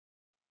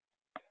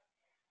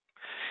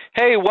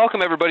Hey,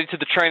 welcome everybody to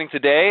the training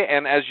today.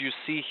 And as you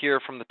see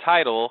here from the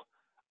title,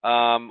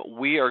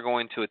 we are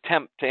going to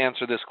attempt to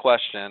answer this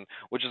question,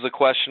 which is a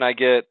question I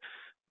get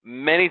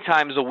many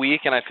times a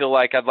week, and I feel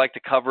like I'd like to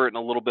cover it in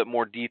a little bit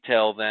more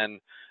detail than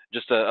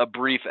just a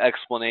brief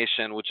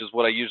explanation, which is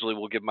what I usually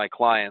will give my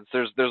clients.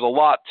 There's a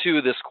lot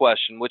to this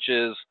question, which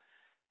is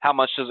how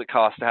much does it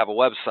cost to have a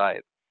website?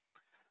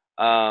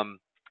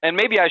 And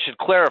maybe I should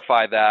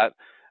clarify that.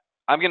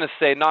 I'm going to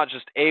say not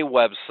just a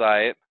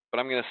website, but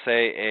I'm going to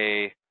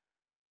say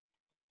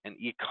an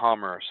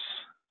e-commerce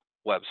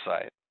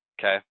website,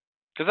 okay?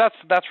 Because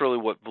that's really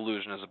what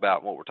Volusion is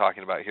about, what we're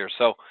talking about here.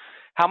 So,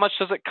 how much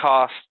does it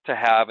cost to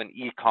have an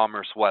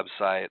e-commerce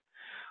website?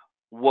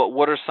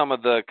 What are some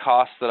of the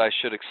costs that I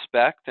should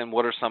expect, and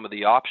what are some of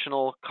the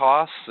optional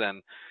costs?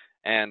 And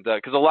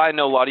because I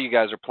know a lot of you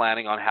guys are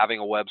planning on having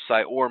a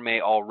website or may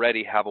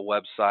already have a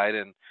website,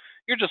 and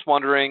you're just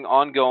wondering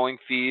ongoing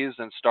fees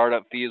and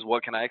startup fees.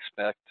 What can I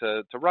expect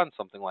to run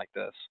something like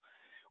this?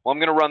 Well, I'm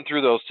going to run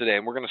through those today,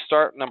 and we're going to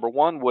start number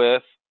one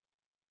with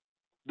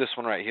this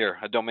one right here,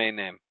 a domain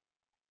name.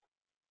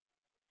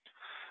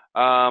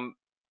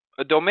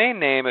 A domain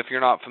name, if you're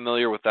not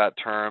familiar with that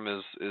term,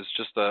 is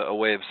just a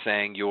way of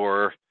saying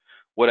your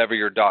whatever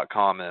your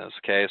 .com is.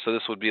 Okay, so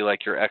this would be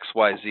like your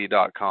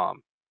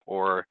xyz.com,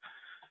 or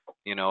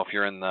if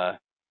you're in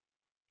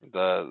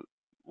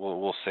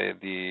we'll say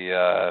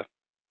the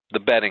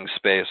bedding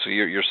space, so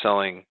you're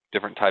selling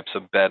different types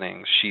of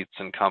bedding, sheets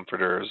and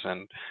comforters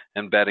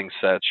and bedding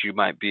sets. You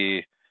might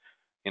be,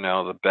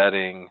 the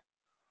bedding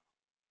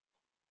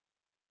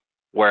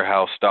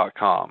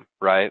warehouse.com,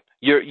 right?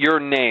 Your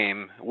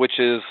name, which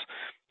is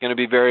going to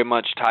be very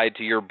much tied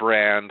to your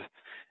brand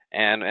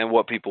and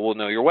what people will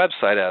know your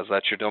website as.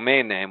 That's your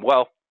domain name.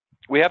 Well,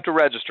 we have to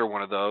register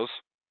one of those,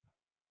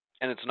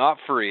 and it's not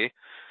free.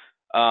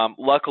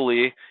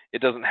 Luckily,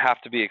 it doesn't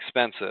have to be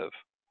expensive,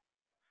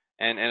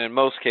 and in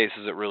most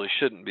cases, it really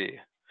shouldn't be.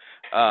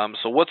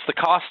 So what's the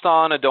cost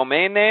on a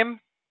domain name?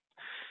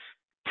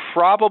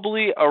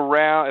 Probably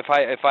around,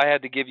 if I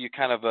had to give you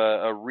kind of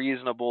a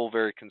reasonable,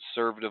 very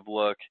conservative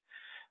look,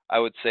 I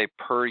would say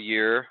per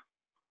year,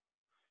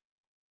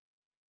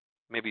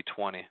 maybe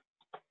 20.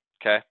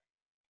 Okay.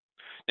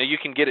 Now you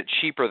can get it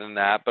cheaper than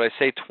that, but I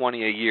say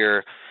 20 a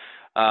year,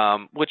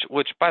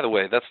 which by the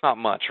way, that's not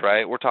much,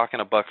 right? We're talking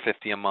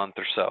 $1.50 a month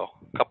or so,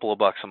 a couple of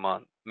bucks a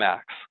month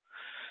max.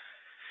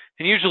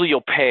 And usually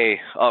you'll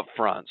pay up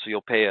front, so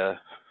you'll pay a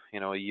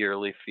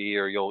yearly fee,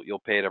 or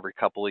you'll pay it every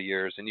couple of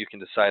years, and you can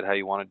decide how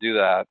you want to do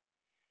that.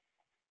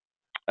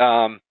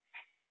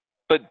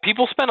 But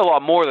people spend a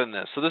lot more than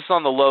this, so this is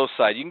on the low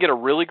side. You can get a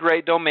really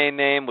great domain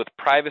name with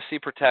privacy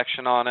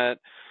protection on it,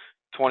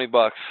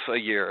 $20 a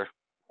year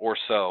or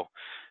so,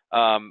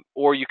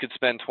 or you could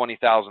spend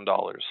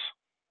 $20,000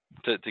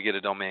 to get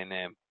a domain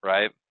name,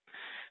 right?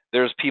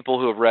 There's people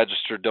who have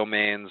registered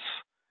domains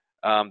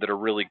that are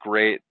really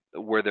great,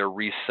 where they're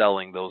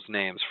reselling those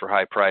names for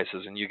high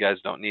prices, and you guys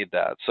don't need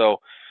that. So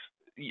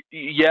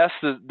yes,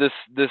 this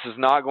is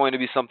not going to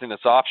be something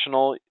that's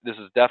optional. This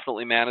is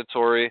definitely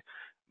mandatory,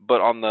 but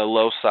on the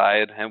low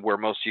side, and where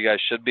most of you guys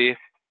should be,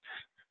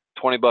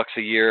 $20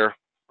 a year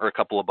or a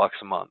couple of bucks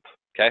a month.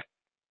 Okay,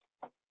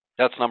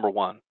 that's number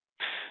one.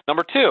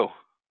 Number two,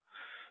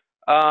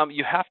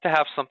 you have to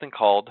have something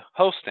called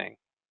hosting.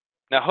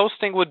 Now,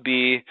 hosting would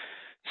be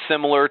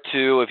similar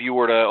to if you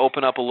were to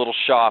open up a little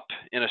shop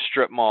in a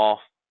strip mall,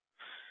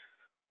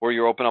 or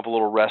you open up a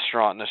little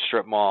restaurant in a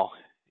strip mall.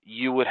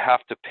 You would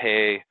have to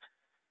pay,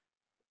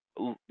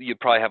 you'd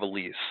probably have a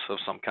lease of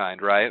some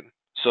kind, right?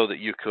 So that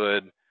you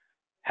could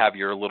have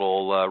your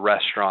little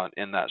restaurant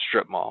in that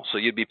strip mall. So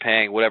you'd be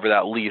paying whatever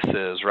that lease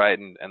is, right?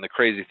 And the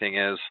crazy thing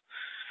is,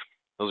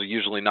 those are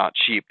usually not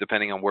cheap,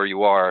 depending on where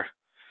you are.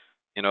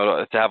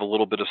 To have a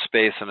little bit of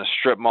space in a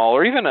strip mall,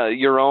 or even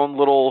your own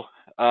little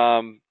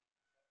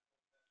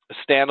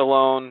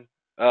standalone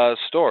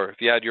store.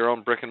 If you had your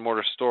own brick and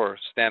mortar store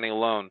standing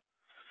alone,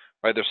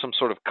 right? There's some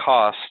sort of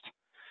cost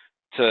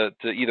to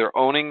either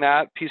owning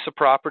that piece of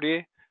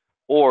property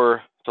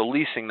or to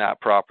leasing that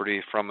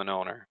property from an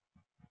owner.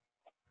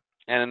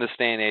 And in this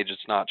day and age,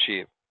 it's not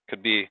cheap. It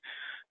could be,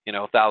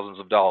 thousands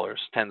of dollars,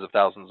 tens of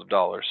thousands of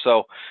dollars.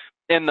 So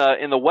in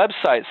the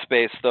website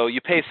space, though, you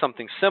pay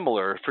something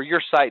similar. For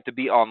your site to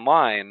be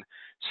online,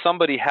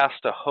 somebody has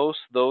to host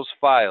those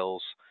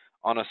files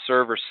on a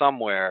server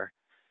somewhere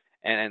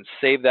and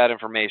save that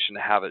information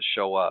to have it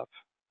show up.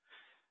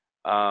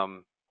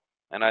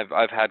 And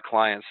I've had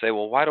clients say,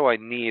 well, why do I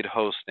need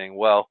hosting?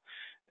 Well,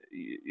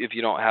 if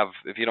you don't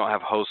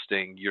have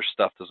hosting, your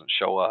stuff doesn't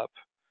show up,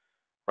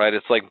 right?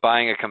 It's like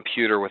buying a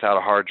computer without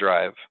a hard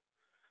drive,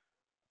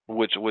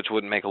 which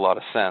wouldn't make a lot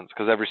of sense,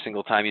 because every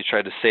single time you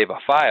tried to save a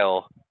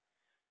file,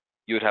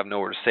 you would have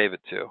nowhere to save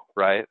it to,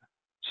 right?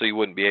 So you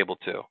wouldn't be able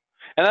to.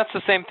 And that's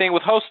the same thing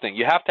with hosting.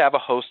 You have to have a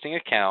hosting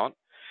account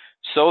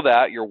so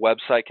that your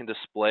website can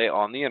display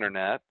on the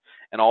internet,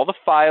 and all the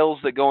files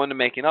that go into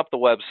making up the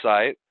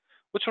website,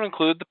 which would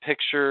include the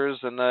pictures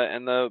and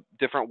the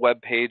different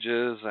web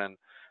pages and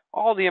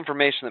all the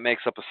information that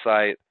makes up a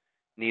site,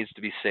 needs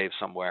to be saved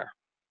somewhere.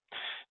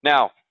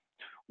 Now,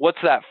 What's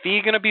that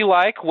fee going to be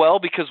like? Well,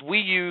 because we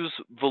use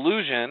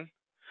Volusion,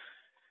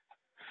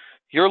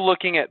 you're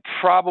looking at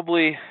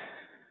probably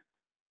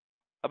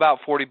about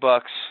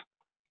 $40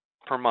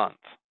 per month.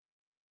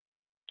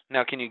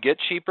 Now, can you get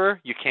cheaper?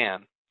 You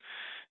can.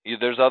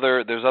 There's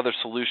other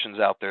solutions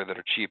out there that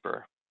are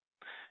cheaper.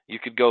 You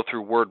could go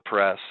through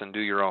WordPress and do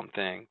your own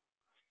thing,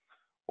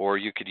 or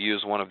you could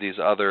use one of these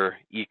other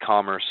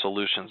e-commerce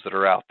solutions that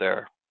are out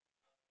there.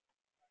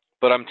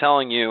 But I'm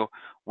telling you,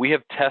 we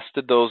have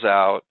tested those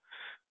out.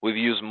 We've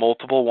used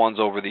multiple ones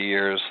over the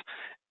years,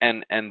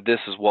 and this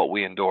is what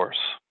we endorse.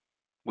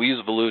 We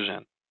use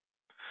Volusion.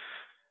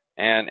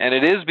 And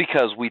it is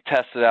because we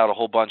tested out a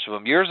whole bunch of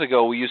them. Years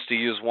ago, we used to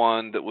use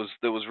one that was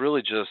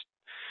really just,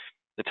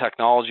 the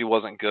technology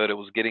wasn't good. It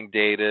was getting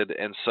dated.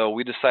 And so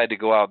we decided to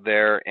go out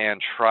there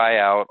and try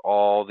out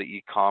all the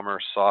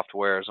e-commerce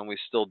softwares, and we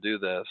still do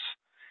this.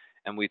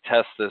 And we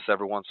test this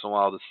every once in a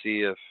while to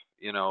see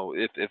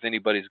if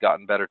anybody's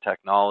gotten better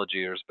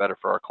technology or is better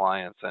for our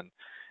clients.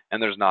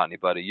 And there's not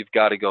anybody. You've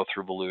got to go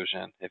through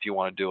Volusion if you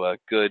want to do a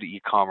good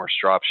e-commerce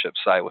dropship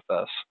site with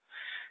us.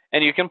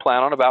 And you can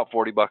plan on about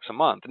 $40 a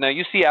month. Now,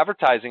 you see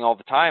advertising all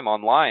the time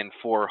online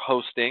for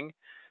hosting,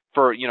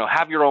 for,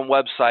 have your own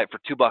website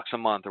for $2 a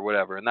month or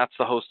whatever, and that's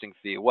the hosting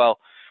fee. Well,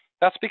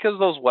 that's because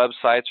those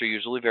websites are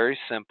usually very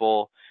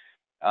simple,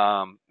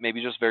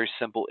 maybe just very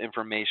simple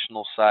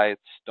informational sites,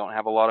 don't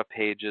have a lot of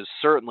pages,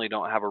 certainly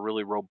don't have a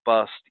really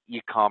robust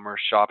e-commerce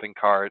shopping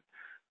cart,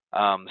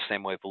 the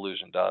same way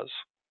Volusion does.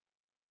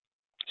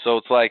 So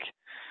it's like,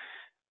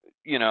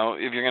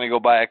 if you're going to go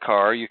buy a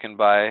car, you can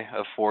buy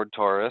a Ford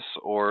Taurus,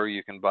 or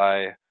you can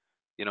buy,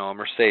 a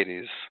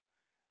Mercedes.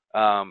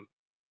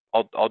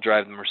 I'll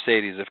drive the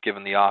Mercedes if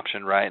given the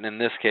option, right? And in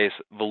this case,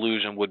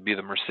 Volusion would be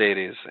the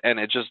Mercedes, and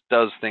it just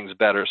does things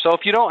better. So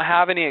if you don't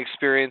have any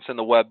experience in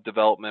the web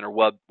development or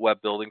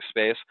web building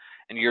space,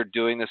 and you're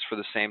doing this for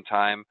the same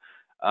time,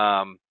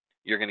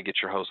 you're going to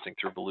get your hosting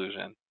through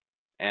Volusion.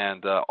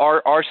 And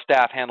our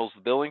staff handles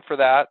the billing for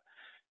that.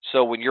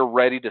 So when you're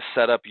ready to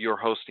set up your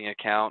hosting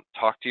account,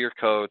 talk to your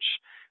coach,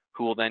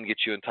 who will then get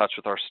you in touch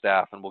with our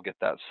staff, and we'll get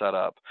that set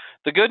up.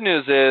 The good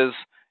news is,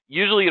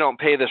 usually you don't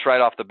pay this right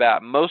off the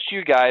bat. Most of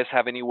you guys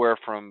have anywhere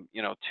from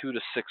 2 to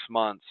 6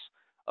 months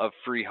of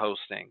free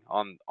hosting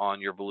on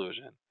your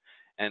Volusion,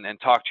 and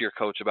talk to your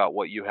coach about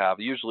what you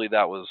have. Usually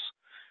that was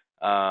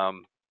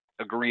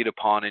agreed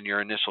upon in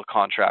your initial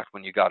contract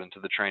when you got into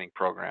the training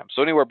program.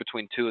 So anywhere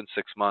between 2 and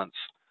 6 months,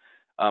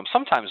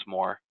 sometimes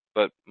more,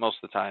 but most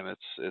of the time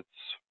it's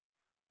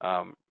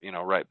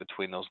right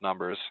between those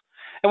numbers.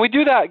 And we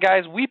do that,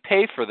 guys. We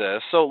pay for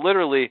this. So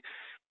literally,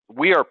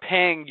 we are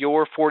paying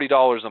your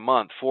 $40 a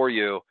month for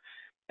you,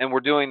 and we're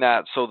doing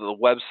that so that the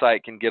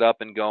website can get up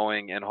and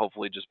going and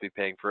hopefully just be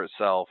paying for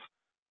itself,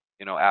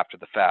 after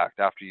the fact,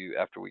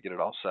 after we get it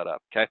all set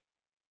up, okay?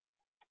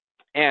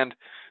 And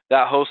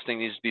that hosting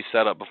needs to be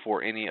set up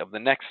before any of the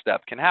next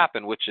step can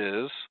happen, which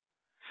is,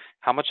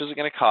 how much is it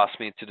going to cost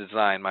me to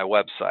design my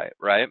website,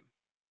 right?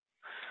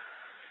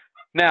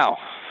 Now,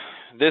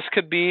 this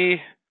could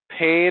be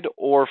paid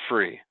or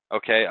free,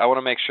 okay? I want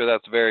to make sure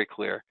that's very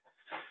clear.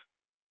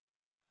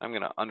 I'm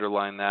going to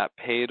underline that,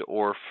 paid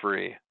or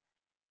free.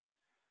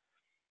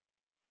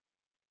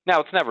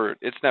 Now, it's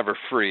never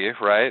free,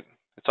 right?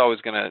 It's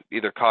always going to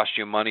either cost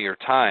you money or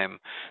time.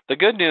 The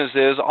good news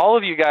is, all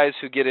of you guys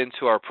who get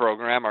into our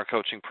program, our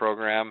coaching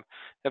program,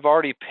 have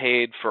already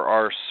paid for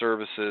our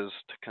services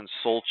to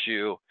consult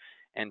you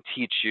and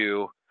teach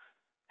you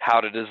how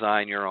to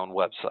design your own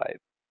website.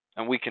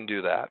 And we can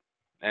do that.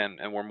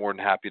 And we're more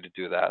than happy to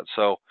do that.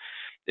 So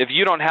if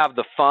you don't have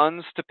the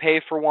funds to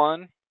pay for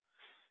one,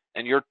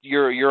 and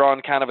you're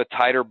on kind of a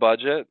tighter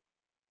budget,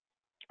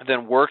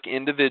 then work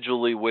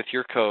individually with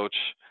your coach,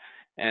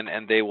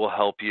 and they will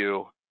help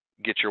you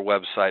get your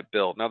website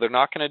built. Now, they're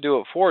not going to do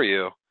it for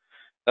you.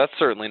 That's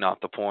certainly not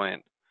the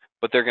point.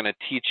 But they're going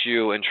to teach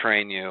you and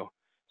train you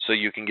so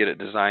you can get it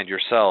designed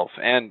yourself.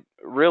 And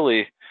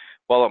really,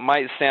 while it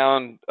might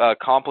sound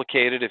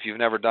complicated if you've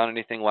never done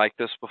anything like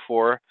this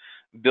before,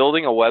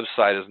 building a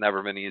website has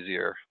never been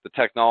easier. The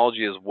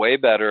technology is way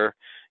better.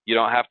 You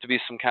don't have to be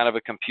some kind of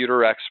a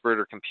computer expert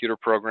or computer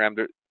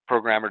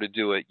programmer to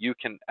do it. You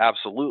can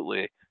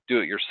absolutely do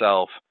it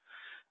yourself,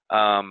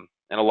 and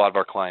a lot of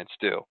our clients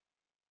do.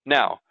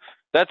 Now,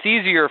 that's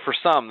easier for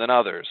some than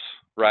others,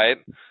 right?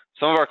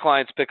 Some of our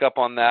clients pick up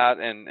on that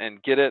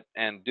and get it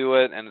and do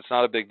it, and it's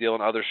not a big deal,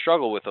 and others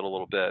struggle with it a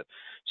little bit.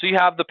 So you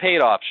have the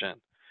paid option,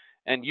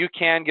 and you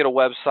can get a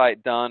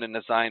website done and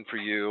designed for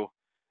you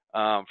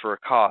for a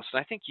cost.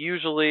 And I think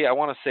usually, I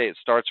want to say it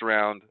starts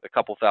around a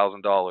couple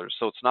 $1,000s.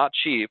 So it's not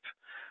cheap,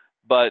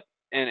 but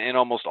in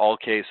almost all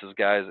cases,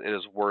 guys, it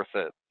is worth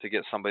it to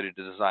get somebody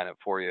to design it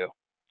for you.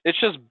 It's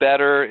just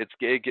better.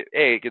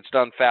 It gets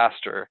done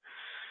faster.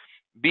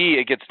 B,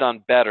 it gets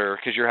done better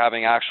because you're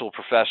having actual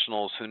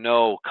professionals who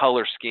know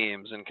color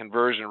schemes and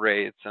conversion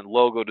rates and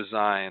logo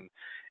design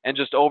and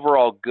just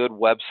overall good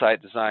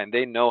website design.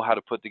 They know how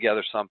to put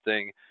together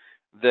something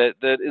that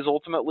is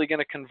ultimately going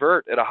to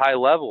convert at a high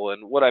level.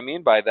 And what I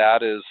mean by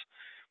that is,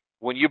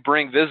 when you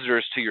bring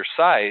visitors to your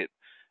site,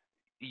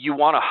 you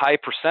want a high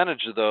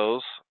percentage of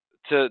those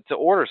to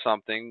order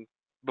something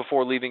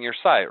before leaving your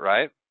site,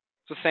 right?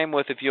 It's the same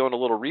with if you own a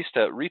little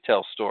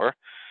retail store.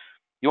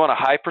 You want a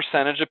high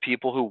percentage of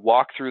people who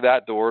walk through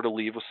that door to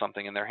leave with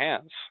something in their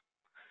hands.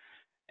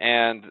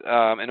 And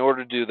in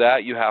order to do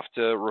that, you have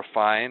to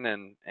refine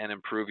and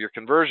improve your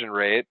conversion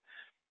rate.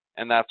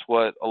 And that's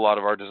what a lot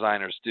of our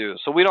designers do.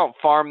 So we don't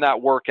farm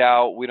that work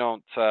out. We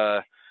don't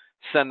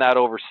send that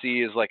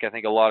overseas like I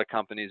think a lot of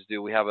companies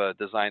do. We have a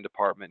design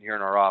department here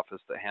in our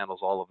office that handles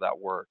all of that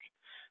work.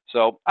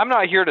 So I'm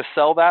not here to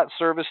sell that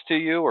service to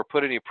you or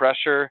put any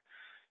pressure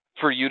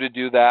for you to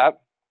do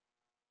that.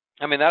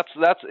 I mean,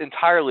 that's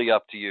entirely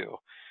up to you.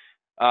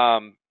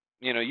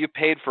 You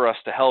paid for us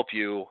to help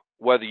you,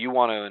 whether you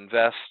want to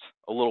invest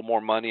a little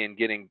more money in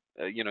getting,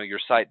 your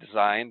site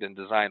designed and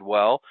designed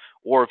well,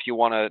 or if you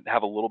want to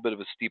have a little bit of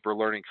a steeper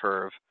learning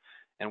curve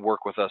and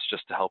work with us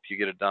just to help you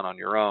get it done on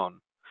your own.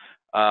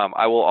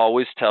 I will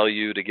always tell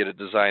you to get it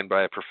designed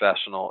by a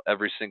professional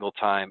every single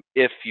time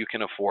if you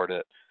can afford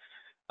it.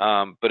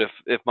 But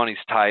if money's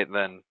tight,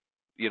 then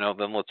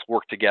let's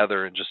work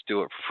together and just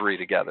do it for free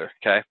together.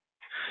 Okay.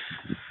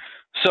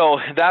 So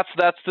that's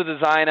the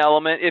design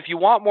element. If you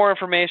want more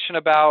information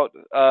about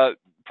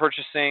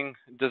purchasing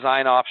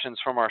design options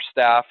from our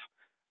staff,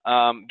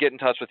 get in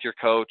touch with your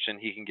coach and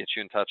he can get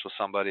you in touch with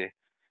somebody,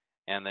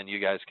 and then you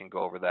guys can go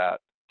over that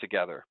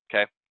together.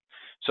 Okay.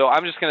 So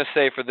I'm just going to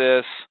say for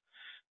this,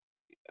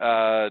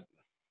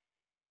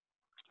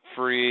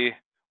 free,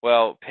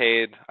 well,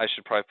 paid, I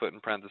should probably put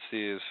in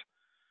parentheses,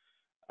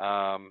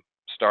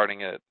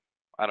 starting at,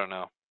 I don't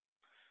know,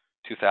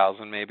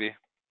 2,000 maybe,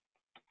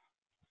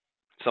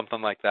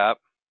 something like that.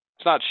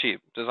 It's not cheap.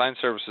 Design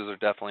services are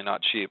definitely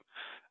not cheap,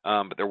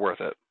 but they're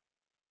worth it.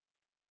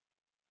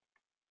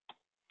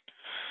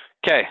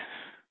 Okay.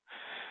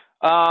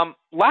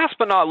 Last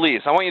but not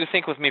least, I want you to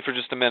think with me for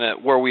just a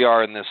minute where we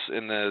are in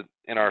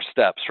our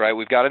steps, right?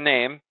 We've got a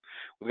name,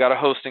 we've got a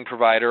hosting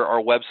provider,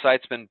 our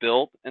website's been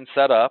built and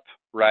set up,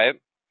 right?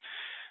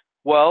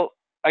 Well,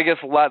 I guess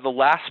the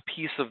last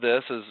piece of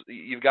this is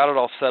you've got it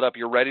all set up,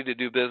 you're ready to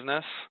do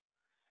business,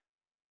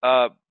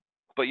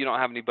 but you don't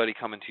have anybody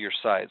coming to your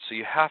site. So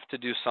you have to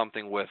do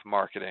something with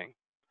marketing,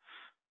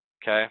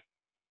 okay?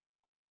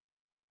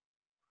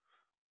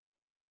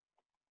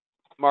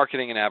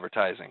 Marketing and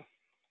advertising.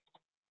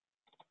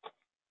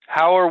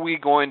 How are we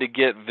going to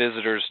get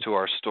visitors to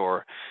our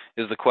store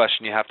is the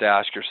question you have to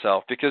ask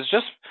yourself. Because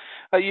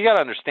you got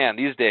to understand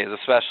these days,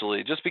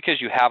 especially, just because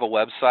you have a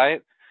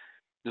website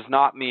does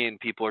not mean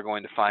people are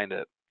going to find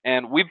it.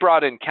 And we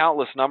brought in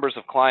countless numbers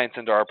of clients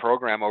into our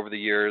program over the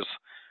years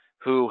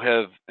who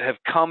have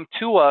come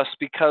to us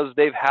because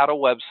they've had a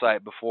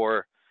website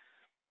before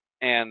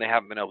and they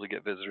haven't been able to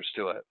get visitors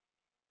to it.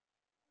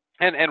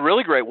 And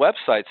really great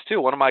websites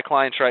too. One of my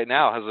clients right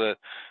now has a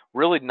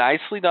really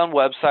nicely done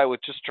website with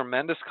just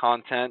tremendous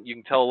content. You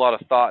can tell a lot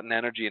of thought and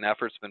energy and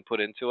effort's been put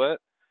into it.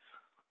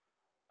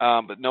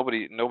 But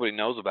nobody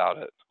knows about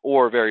it,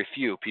 or very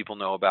few people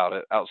know about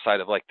it outside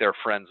of like their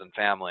friends and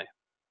family.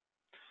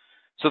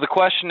 So the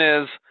question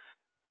is,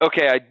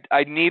 okay,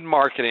 I need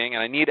marketing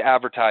and I need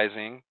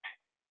advertising.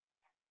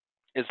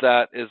 Is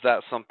that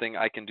something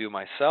I can do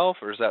myself,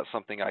 or is that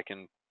something I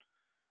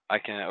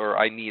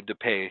need to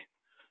pay?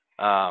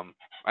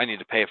 I need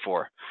to pay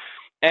for.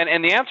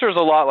 And the answer is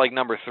a lot like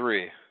number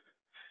 3.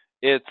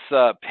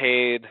 It's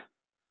paid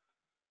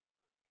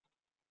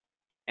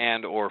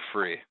and or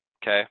free.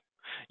 Okay,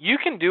 you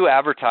can do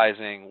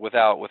advertising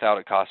without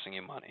it costing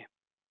you money.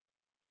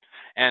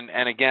 And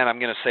again, I'm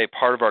going to say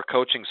part of our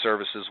coaching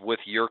services with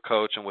your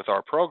coach and with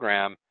our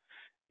program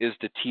is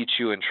to teach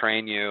you and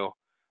train you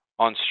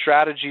on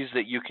strategies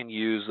that you can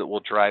use that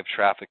will drive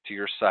traffic to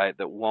your site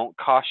that won't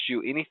cost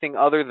you anything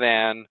other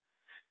than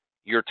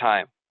your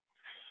time.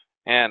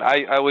 And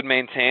I would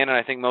maintain, and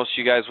I think most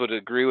of you guys would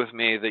agree with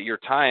me, that your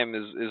time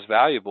is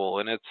valuable,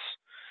 and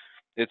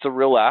it's a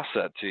real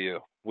asset to you.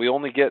 We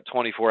only get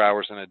 24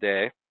 hours in a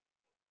day.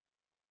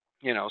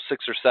 6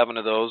 or 7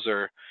 of those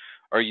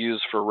are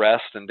used for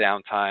rest and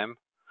downtime.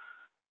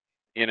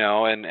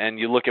 And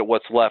you look at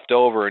what's left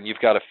over, and you've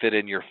got to fit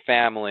in your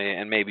family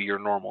and maybe your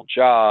normal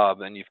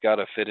job, and you've got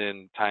to fit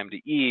in time to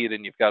eat,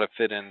 and you've got to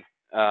fit in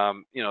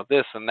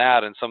this and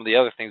that and some of the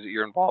other things that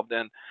you're involved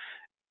in.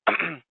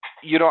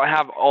 You don't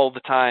have all the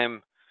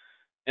time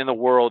in the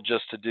world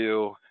just to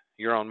do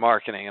your own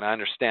marketing, and I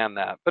understand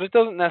that, but it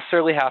doesn't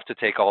necessarily have to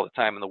take all the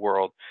time in the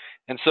world.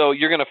 And so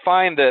you're going to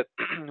find that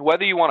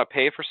whether you want to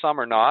pay for some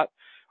or not,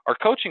 our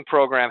coaching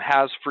program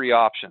has free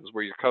options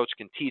where your coach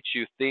can teach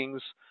you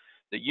things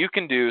that you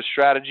can do,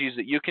 strategies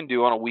that you can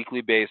do on a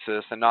weekly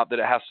basis, and not that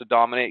it has to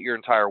dominate your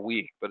entire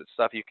week, but it's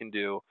stuff you can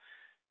do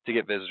to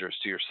get visitors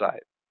to your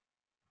site.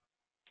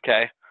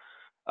 Okay?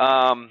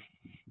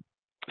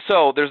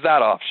 So there's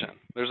that option.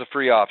 There's a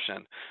free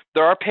option.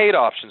 There are paid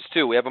options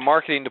too. We have a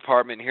marketing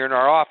department here in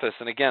our office,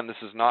 and again, this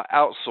is not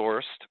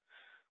outsourced.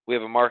 We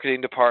have a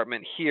marketing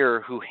department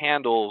here who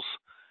handles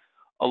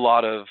a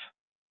lot of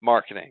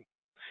marketing.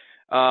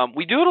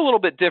 We do it a little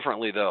bit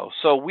differently though.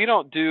 So we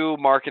don't do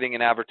marketing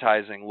and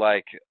advertising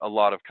like a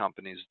lot of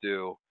companies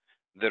do.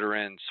 that are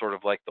in sort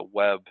of like the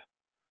web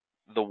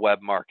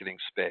marketing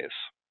space.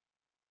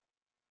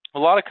 A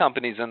lot of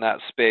companies in that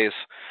space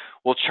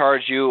will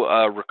charge you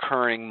a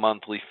recurring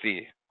monthly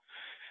fee.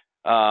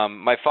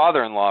 My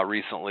father-in-law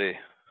recently,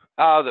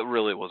 that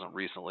really wasn't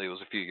recently, it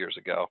was a few years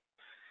ago,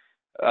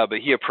 but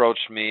he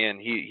approached me, and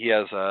he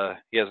has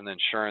an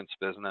insurance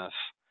business,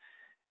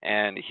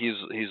 and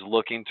he's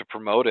looking to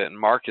promote it and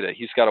market it.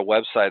 He's got a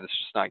website that's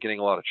just not getting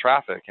a lot of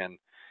traffic, and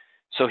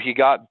so he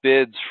got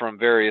bids from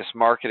various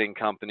marketing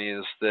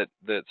companies that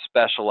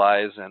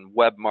specialize in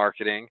web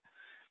marketing,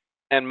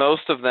 and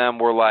most of them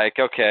were like,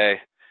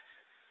 okay,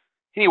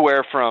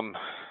 anywhere from,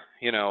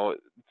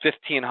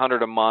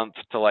 $1,500 a month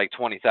to like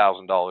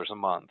 $20,000 a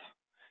month.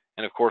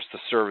 And of course the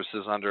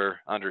services under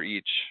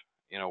each,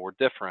 were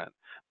different,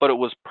 but it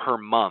was per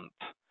month.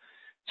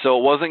 So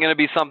it wasn't going to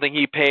be something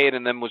he paid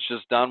and then was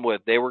just done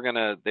with. They were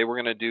going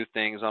to do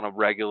things on a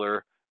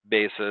regular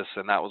basis,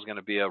 and that was going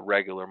to be a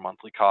regular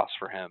monthly cost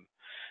for him.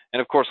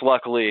 And of course,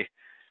 luckily,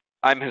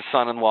 I'm his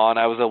son-in-law, and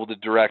I was able to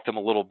direct him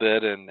a little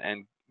bit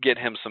and get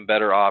him some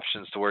better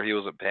options to where he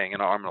wasn't paying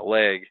an arm and a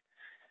leg.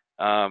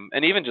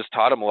 And even just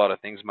taught him a lot of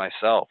things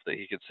myself that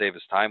he could save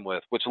his time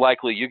with, which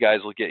likely you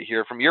guys will get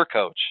here from your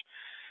coach.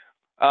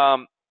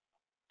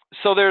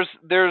 So there's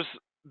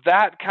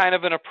that kind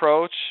of an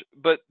approach,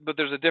 but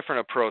there's a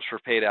different approach for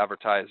paid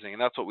advertising,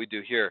 and that's what we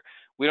do here.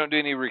 We don't do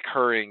any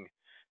recurring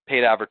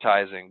paid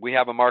advertising. We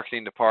have a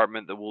marketing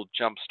department that will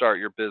jumpstart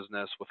your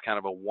business with kind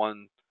of a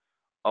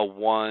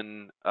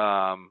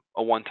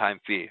one-time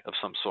fee of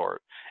some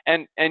sort,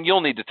 and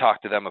you'll need to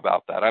talk to them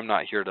about that. I'm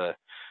not here to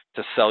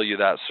sell you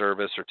that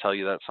service or tell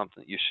you that's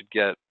something that you should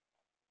get.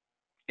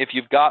 If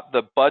you've got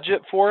the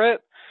budget for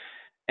it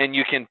and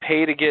you can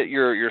pay to get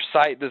your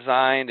site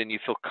designed and you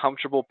feel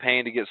comfortable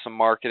paying to get some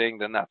marketing,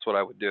 then that's what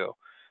I would do.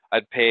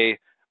 I'd pay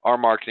our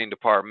marketing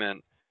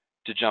department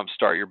to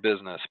jumpstart your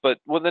business. But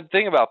the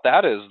thing about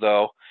that is,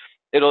 though,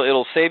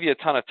 it'll save you a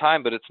ton of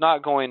time, but it's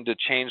not going to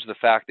change the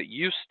fact that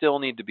you still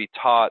need to be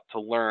taught to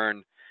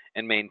learn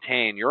and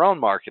maintain your own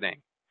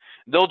marketing.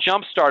 They'll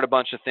jumpstart a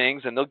bunch of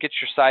things, and they'll get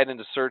your site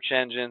into search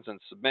engines and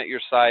submit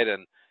your site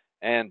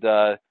and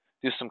do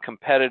some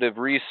competitive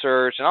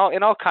research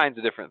and all kinds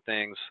of different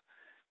things.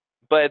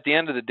 But at the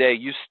end of the day,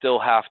 you still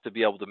have to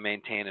be able to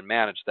maintain and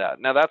manage that.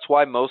 Now, that's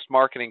why most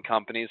marketing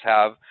companies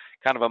have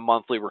kind of a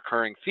monthly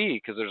recurring fee,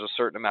 because there's a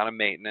certain amount of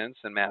maintenance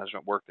and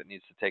management work that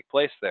needs to take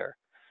place there.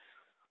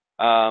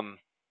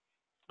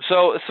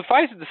 So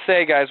suffice it to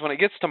say, guys, when it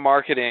gets to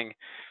marketing,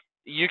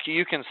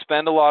 you can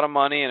spend a lot of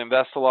money and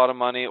invest a lot of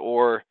money,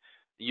 or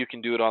you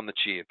can do it on the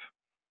cheap.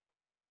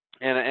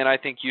 And I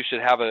think you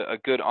should have a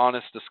good,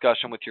 honest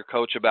discussion with your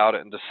coach about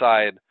it and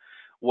decide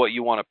what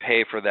you want to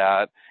pay for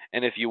that,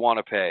 and if you want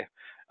to pay.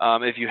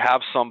 If you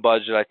have some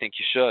budget, I think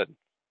you should,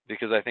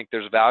 because I think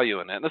there's value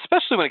in it, and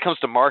especially when it comes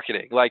to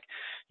marketing. Like,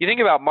 you think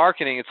about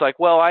marketing, it's like,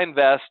 well, I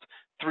invest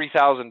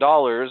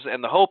 $3,000,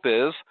 and the hope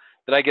is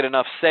that I get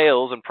enough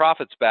sales and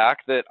profits back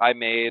that I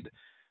made,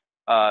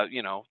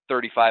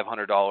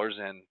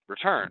 $3,500 in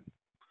return,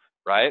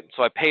 right?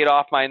 So I paid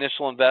off my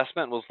initial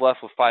investment and was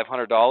left with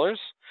 $500.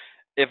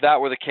 If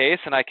that were the case,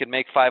 and I could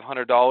make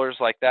 $500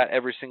 like that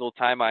every single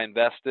time I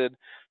invested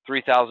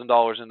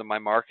 $3,000 into my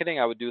marketing,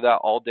 I would do that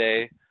all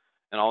day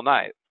and all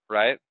night,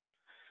 right?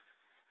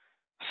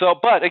 So,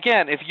 but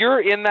again, if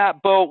you're in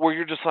that boat where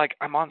you're just like,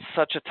 I'm on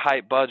such a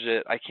tight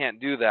budget, I can't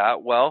do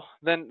that, well,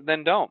 then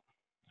don't.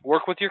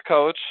 Work with your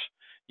coach.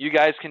 You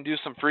guys can do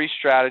some free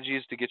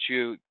strategies to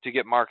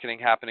get marketing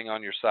happening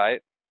on your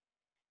site.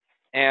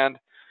 And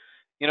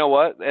you know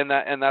what? And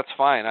that's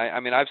fine. I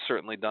mean, I've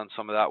certainly done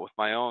some of that with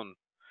my own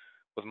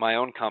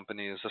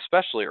companies,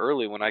 especially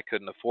early when I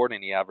couldn't afford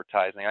any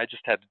advertising. I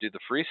just had to do the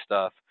free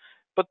stuff,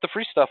 but the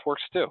free stuff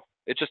works too.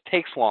 It just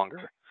takes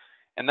longer,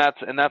 and that's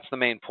the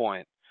main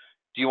point.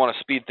 Do you want to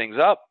speed things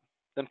up?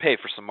 Then pay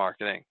for some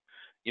marketing.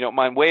 You don't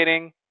mind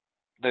waiting?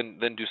 Then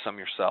do some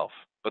yourself.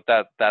 But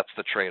that's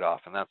the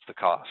trade-off, and that's the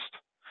cost.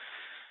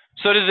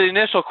 So to the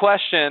initial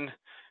question,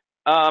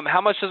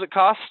 how much does it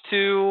cost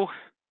to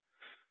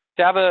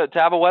have a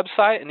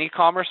website, an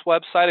e-commerce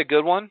website, a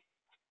good one?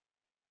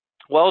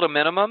 Well, at a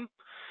minimum,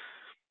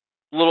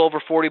 a little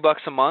over $40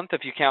 a month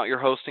if you count your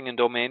hosting and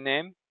domain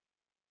name.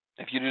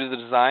 If you do the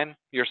design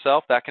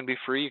yourself, that can be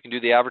free. You can do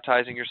the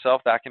advertising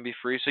yourself, that can be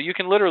free. So you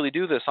can literally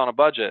do this on a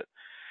budget.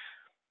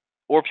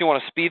 Or if you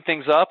want to speed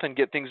things up and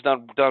get things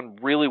done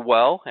really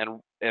well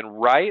and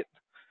right,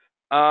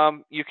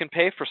 you can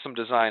pay for some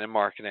design and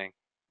marketing.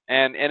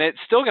 And it's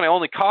still going to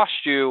only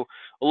cost you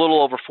a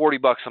little over $40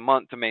 a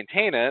month to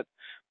maintain it,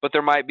 but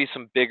there might be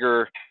some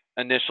bigger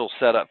initial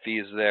setup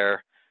fees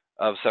there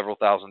of several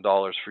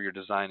 $1,000s for your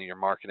design and your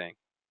marketing.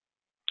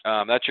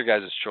 That's your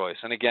guys' choice.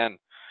 And again,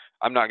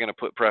 I'm not going to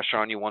put pressure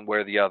on you one way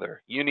or the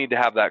other. You need to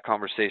have that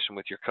conversation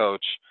with your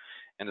coach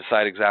and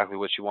decide exactly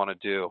what you want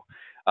to do.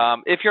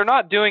 If you're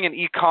not doing an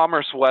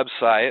e-commerce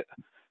website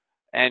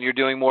and you're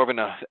doing more of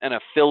an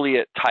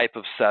affiliate type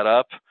of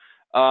setup,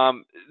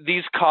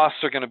 these costs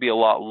are going to be a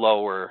lot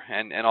lower,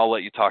 and I'll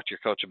let you talk to your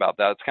coach about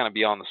that. It's kind of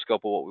beyond the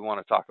scope of what we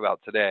want to talk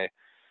about today,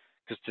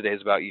 because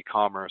today's about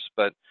e-commerce.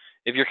 But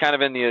if you're kind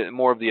of in the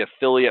more of the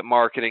affiliate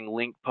marketing,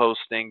 link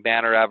posting,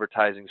 banner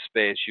advertising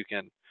space, you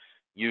can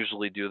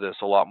usually do this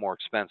a lot more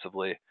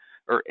inexpensively.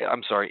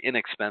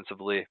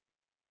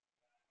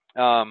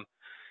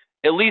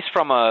 At least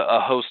from a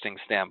hosting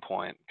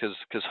standpoint,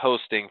 because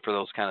hosting for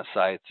those kind of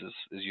sites is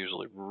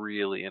usually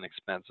really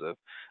inexpensive,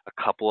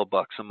 a couple of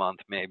bucks a month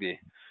maybe.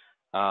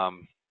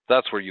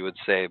 That's where you would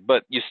save,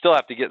 but you still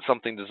have to get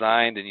something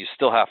designed, and you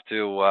still have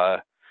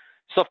to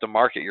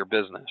market your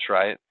business,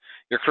 right?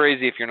 You're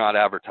crazy if you're not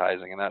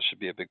advertising, and that should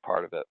be a big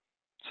part of it.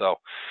 So,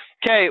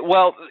 okay,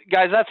 well,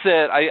 guys, that's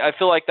it. I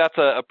feel like that's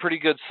a pretty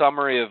good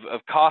summary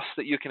of costs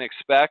that you can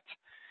expect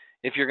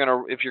if you're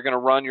gonna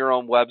run your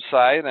own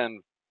website.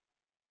 And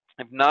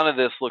if none of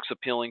this looks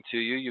appealing to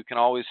you, you can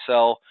always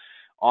sell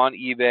on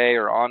eBay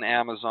or on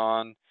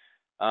Amazon.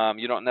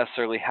 You don't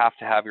necessarily have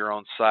to have your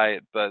own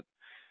site, but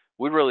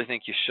we really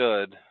think you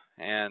should,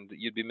 and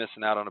you'd be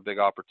missing out on a big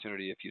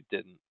opportunity if you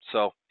didn't.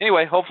 So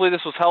anyway, hopefully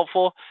this was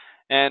helpful,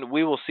 and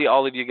we will see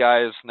all of you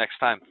guys next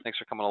time. Thanks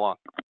for coming along.